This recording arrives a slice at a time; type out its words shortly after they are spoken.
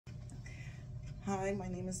Hi, my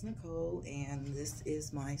name is Nicole, and this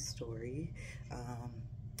is my story.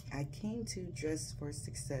 I came to Dress for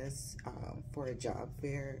Success for a job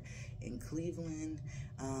fair in Cleveland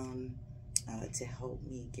to help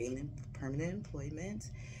me gain permanent employment.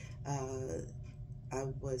 I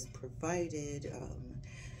was provided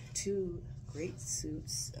two great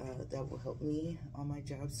suits that will help me on my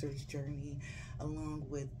job search journey, along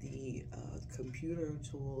with the computer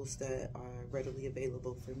tools that are readily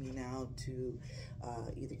available for me now to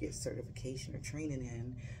either get certification or training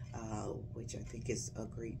in, which I think is a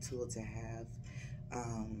great tool to have.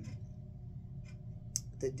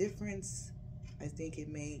 The difference I think it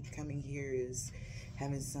made coming here is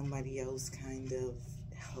having somebody else kind of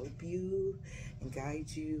help you and guide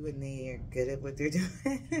you, and they're good at what they're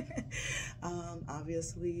doing.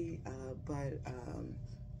 Obviously, but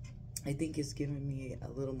I think it's given me a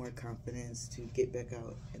little more confidence to get back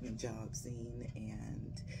out in the job scene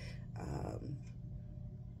and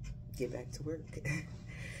get back to work.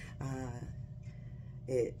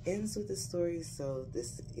 It ends with a story, so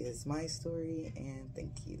this is my story, and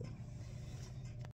thank you.